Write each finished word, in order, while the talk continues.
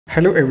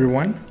Hello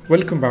everyone,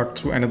 welcome back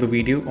to another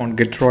video on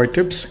Get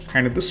tips,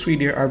 and in this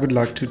video I would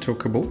like to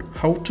talk about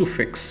how to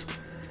fix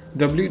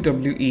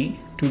WWE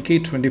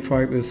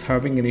 2K25 is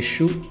having an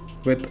issue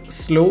with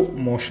slow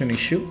motion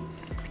issue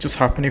which is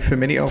happening for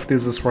many of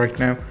these right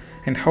now,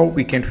 and how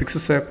we can fix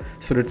this up.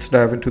 So let's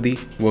dive into the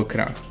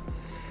workaround.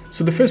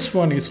 So the first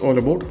one is all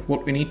about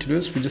what we need to do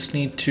is we just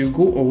need to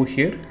go over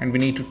here and we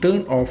need to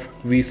turn off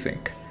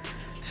VSync.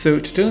 So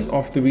to turn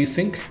off the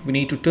VSync, we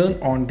need to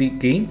turn on the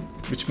game,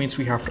 which means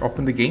we have to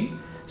open the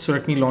game. So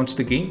let me launch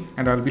the game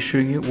and I'll be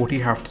showing you what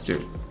you have to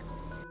do.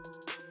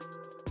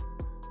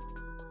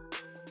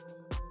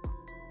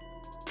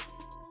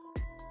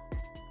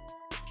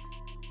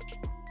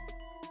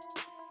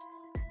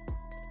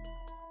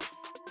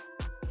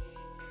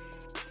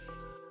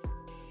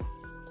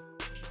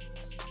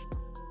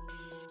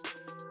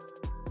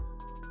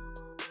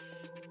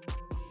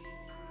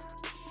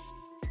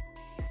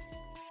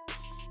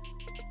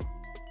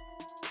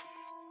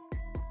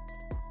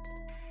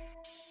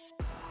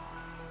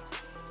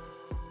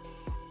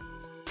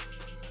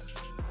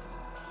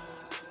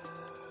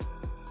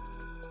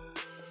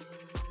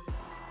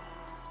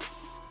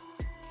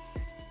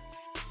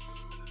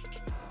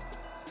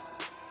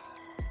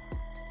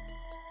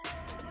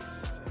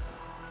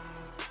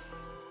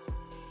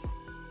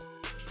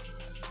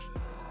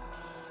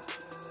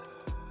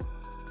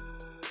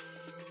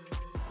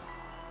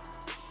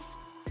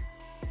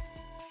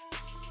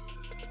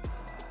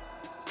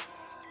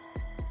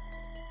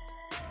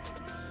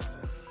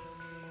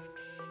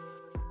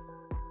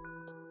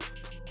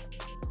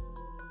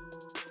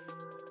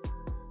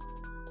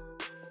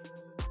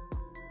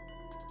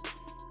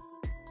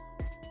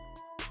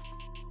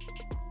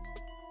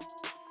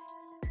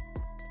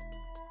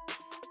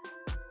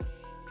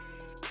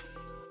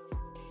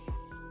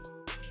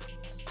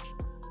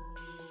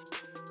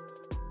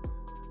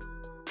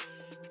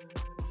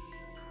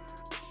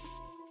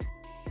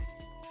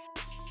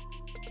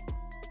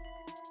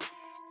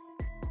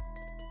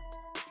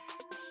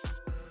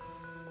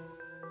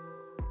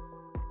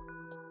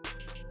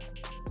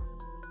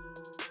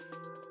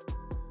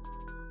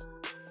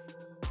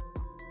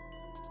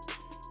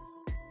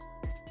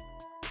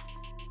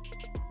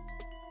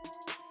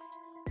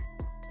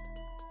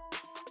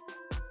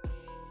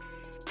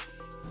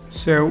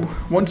 So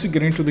once you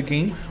get into the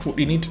game, what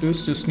you need to do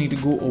is just need to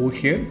go over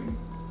here.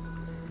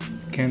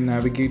 You can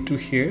navigate to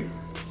here.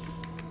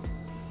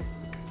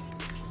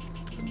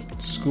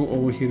 Just go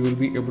over here, you'll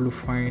be able to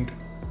find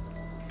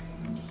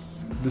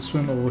this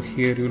one over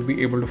here. You'll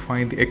be able to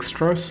find the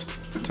extras.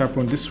 Tap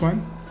on this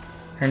one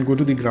and go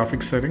to the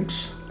graphics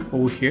settings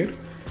over here.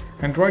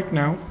 And right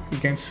now you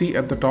can see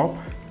at the top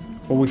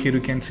over here,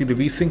 you can see the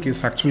VSync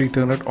is actually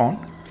turned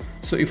on.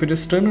 So if it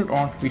is turned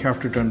on, we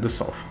have to turn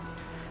this off.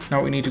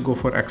 Now we need to go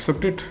for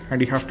accept it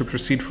and you have to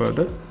proceed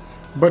further.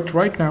 But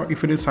right now,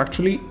 if it is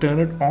actually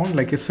turned on,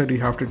 like I said, you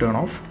have to turn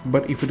off.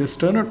 But if it is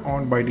turned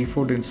on by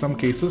default, in some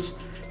cases,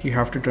 you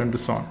have to turn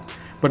this on.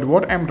 But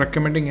what I'm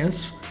recommending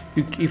is,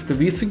 if the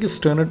VSync is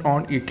turned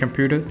on your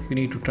computer, you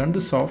need to turn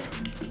this off.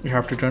 You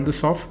have to turn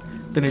this off.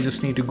 Then you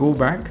just need to go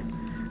back.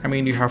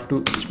 You have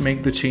to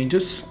make the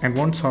changes, and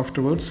once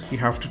afterwards, you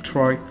have to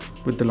try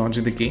with the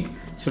launching the game.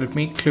 So let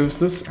me close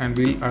this and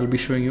I'll be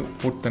showing you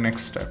what the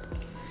next step.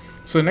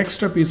 So the next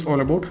step is all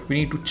about, we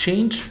need to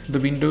change the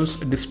Windows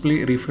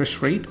display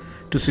refresh rate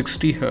to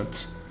 60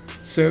 Hz.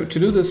 So to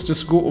do this,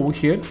 just go over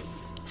here,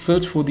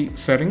 search for the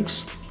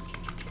settings.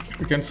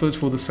 You can search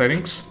for the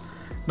settings.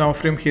 Now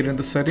from here in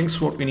the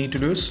settings, what we need to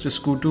do is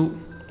just go to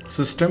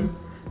system,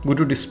 go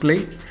to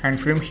display, and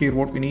from here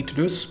what we need to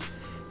do is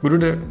go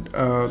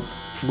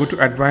to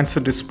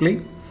advanced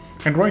display,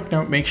 and right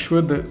now make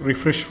sure the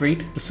refresh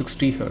rate is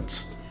 60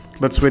 Hz.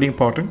 That's very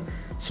important.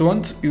 So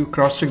once you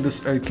cross check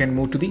this, you can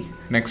move to the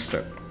next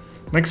step.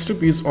 Next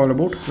step is all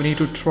about, we need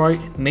to try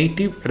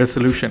native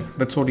resolution.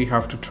 That's what you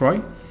have to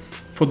try.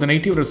 For the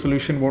native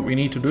resolution, what we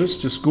need to do is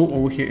just go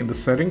over here in the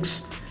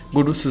settings,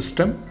 go to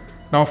system.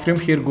 Now from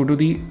here, go to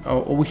the,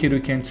 over here you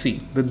can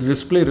see that the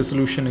display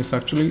resolution is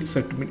actually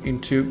set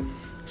into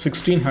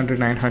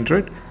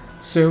 1600/900.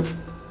 So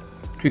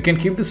you can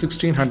keep the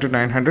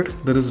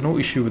 1600/900, there is no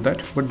issue with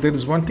that. But there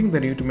is one thing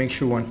that you need to make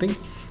sure one thing.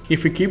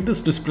 If you keep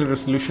this display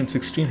resolution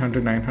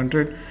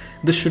 1600/900,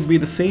 this should be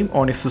the same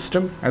on a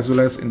system as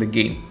well as in the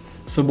game.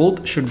 So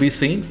both should be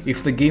same.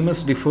 If the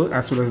gamers differ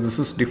as well as this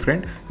is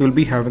different, you will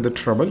be having the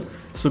trouble.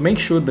 So make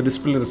sure the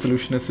display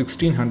resolution is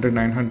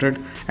 1600/900,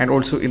 and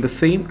also in the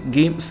same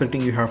game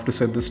setting you have to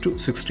set this to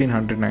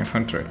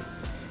 1600/900.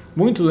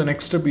 Moving to the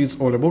next step is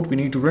all about, we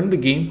need to run the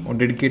game on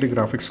dedicated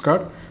graphics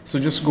card. So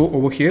just go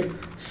over here,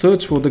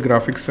 search for the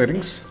graphics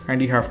settings,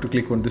 and you have to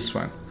click on this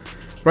one.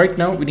 Right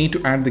now we need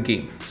to add the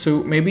game.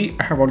 So maybe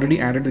I have already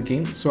added the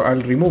game, so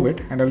I'll remove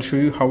it and I'll show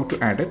you how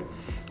to add it.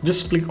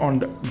 Just click on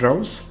the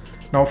browse.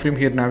 Now from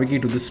here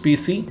navigate to this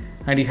PC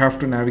and you have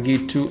to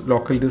navigate to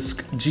local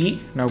disk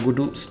G. Now go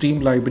to Steam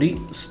library,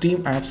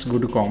 Steam apps, go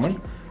to common,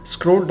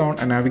 scroll down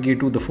and navigate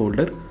to the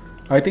folder.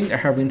 I think I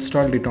have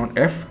installed it on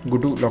F. Go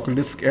to local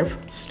disk F,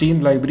 Steam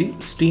library,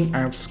 Steam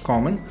apps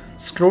common,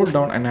 scroll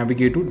down and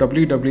navigate to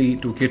WWE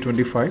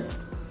 2K25.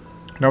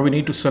 Now we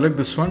need to select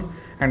this one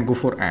and go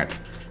for add.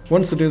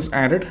 Once it is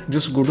added,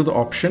 just go to the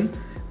option.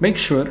 Make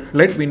sure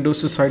let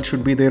Windows side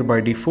should be there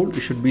by default. We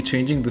should be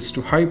changing this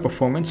to high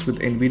performance with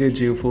NVIDIA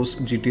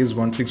GeForce GTX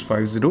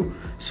 1650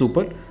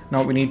 Super.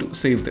 Now we need to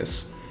save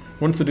this.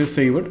 Once it is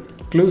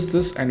saved, close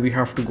this and we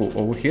have to go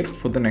over here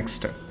for the next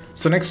step.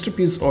 So next step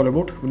is all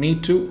about we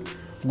need to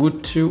go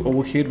to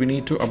over here. We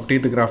need to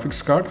update the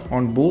graphics card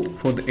on both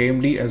for the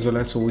AMD as well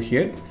as over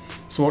here.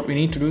 So what we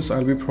need to do is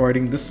I'll be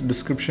providing this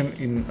description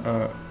in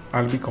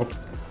I'll be copying.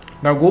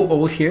 Now go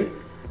over here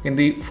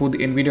for the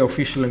NVIDIA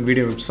official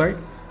NVIDIA website.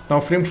 Now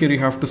from here you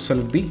have to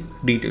select the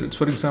details.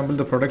 For example,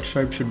 the product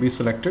type should be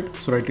selected.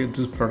 So right here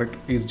this product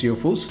is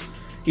GeForce.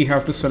 You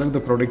have to select the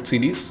product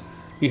series.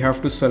 You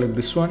have to select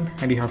this one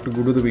and you have to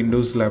go to the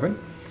Windows 11.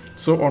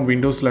 So on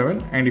Windows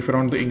 11, and if you're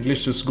on the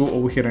English, just go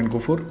over here and go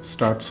for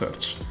start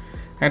search.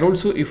 And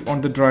also if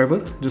on the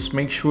driver, just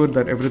make sure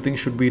that everything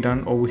should be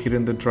done over here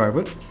in the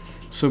driver.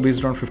 So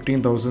based on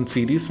 15,000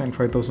 series and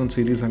 5,000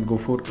 series and go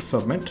for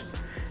submit.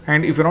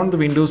 And if you're on the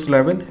Windows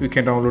 11, you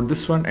can download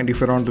this one. And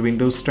if you're on the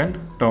Windows 10,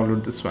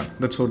 download this one.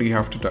 That's what you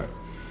have to do.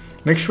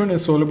 Next one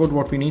is all about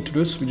what we need to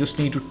do is we just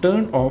need to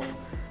turn off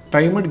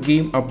timed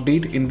game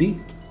update in the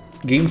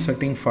game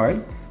setting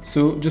file.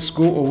 So just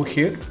go over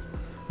here.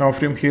 Now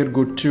from here,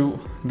 go to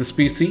this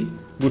PC,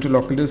 go to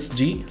local disk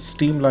G,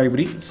 Steam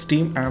library,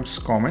 Steam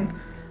apps common.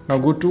 Now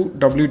go to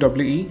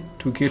WWE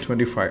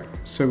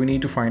 2K25. So we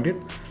need to find it.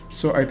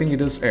 So I think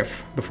it is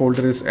F. The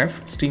folder is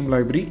F, Steam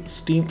library,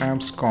 Steam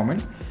apps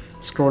common.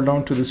 Scroll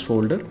down to this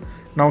folder.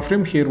 Now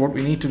from here what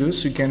we need to do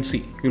is you can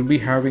see you'll be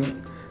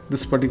having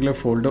this particular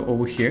folder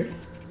over here.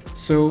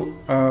 So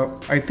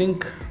I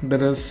think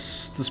there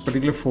is this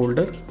particular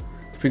folder.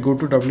 If we go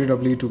to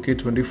WWE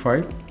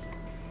 2K25,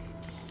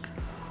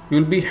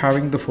 you'll be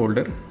having the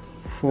folder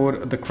for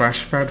the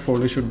crashpad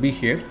folder should be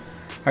here.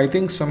 I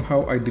think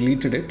somehow I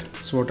deleted it.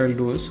 So what I'll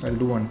do is I'll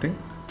do one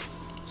thing.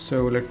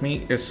 So let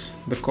me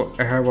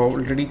I have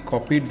already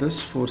copied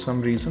this for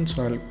some reason,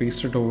 so I'll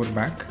paste it over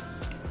back.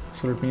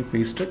 So let me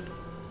paste it.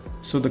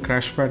 So the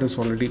crashpad is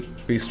already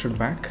pasted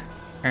back,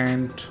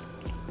 and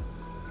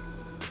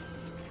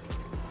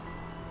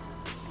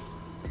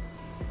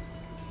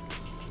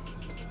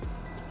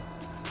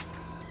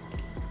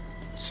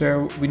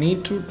so we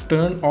need to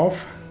turn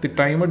off the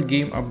timed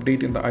game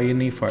update in the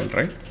INE file,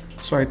 right?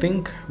 So I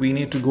think we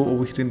need to go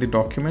over here in the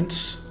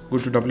documents, go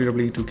to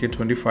WWE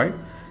 2K25.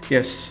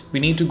 Yes, we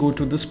need to go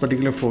to this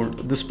particular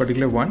folder, this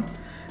particular one.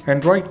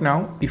 And right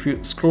now, if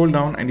you scroll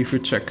down and if you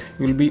check,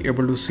 you'll be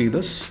able to see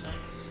this.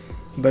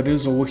 That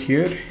is over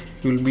here.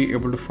 You'll be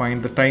able to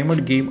find the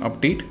timed game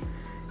update.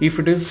 If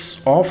it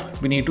is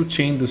off, we need to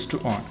change this to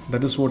on.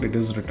 That is what it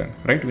is written,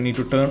 right? We need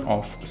to turn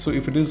off. So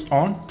if it is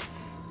on,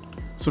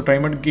 so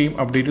timed game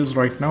update is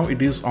right now,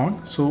 it is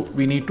on. So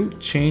we need to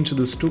change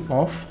this to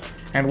off.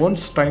 And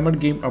once timed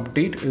game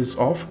update is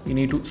off, we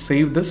need to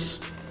save this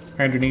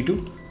and we need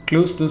to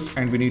close this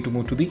and we need to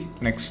move to the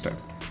next step.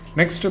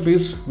 Next step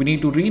is we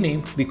need to rename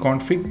the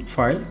config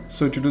file.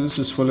 So to do this,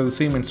 just follow the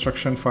same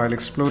instruction, file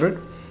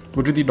explorer,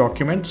 go to the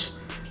documents.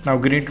 Now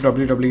get into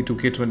WWE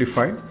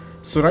 2K25.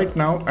 So right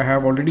now I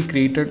have already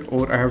created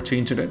or I have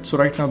changed it. So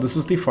right now this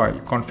is the file,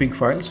 config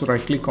file. So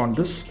right click on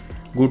this,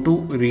 go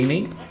to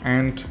rename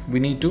and we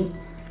need to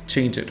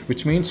change it,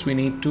 which means we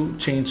need to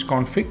change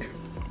config.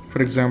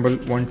 For example,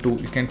 1, 2,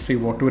 you can say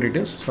whatever it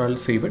is. So I'll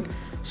save it.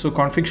 So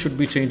config should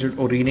be changed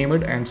or rename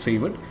it and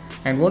save it.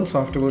 And once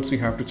afterwards, we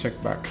have to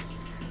check back.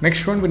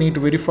 Next one, we need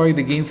to verify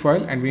the game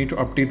file and we need to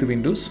update the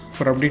Windows.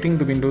 For updating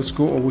the Windows,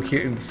 go over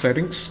here in the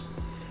settings.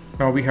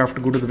 Now we have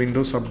to go to the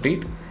Windows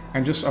update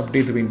and just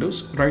update the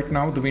Windows. Right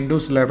now, the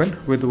Windows 11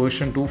 with the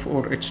version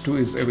 2.4H2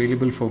 is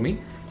available for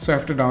me. So I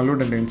have to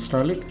download and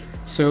install it.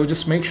 So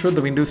just make sure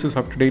the Windows is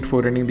up to date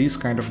for any of these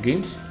kind of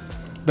games.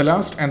 The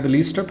last and the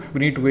least step, we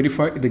need to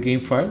verify the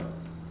game file.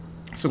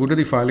 So go to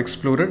the file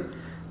explorer,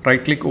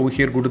 right click over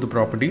here, go to the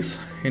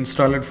properties,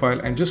 install it file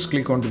and just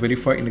click on the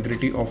verify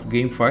integrity of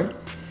game file.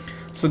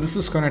 So this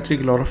is going to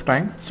take a lot of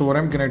time. So what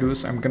I'm going to do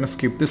is I'm going to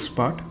skip this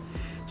part.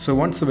 So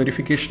once the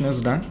verification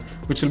is done,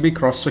 which will be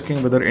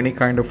cross-checking whether any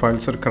kind of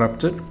files are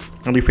corrupted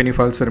and if any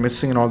files are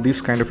missing, and all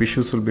these kind of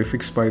issues will be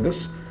fixed by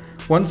this.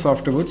 Once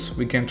afterwards,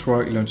 we can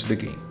try launch the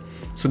game.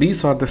 So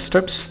these are the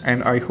steps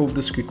and I hope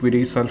this quick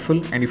video is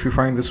helpful. And if you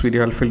find this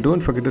video helpful,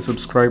 don't forget to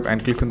subscribe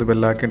and click on the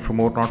bell icon for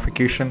more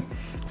notification.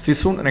 See you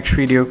soon in the next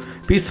video.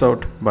 Peace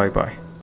out. Bye bye.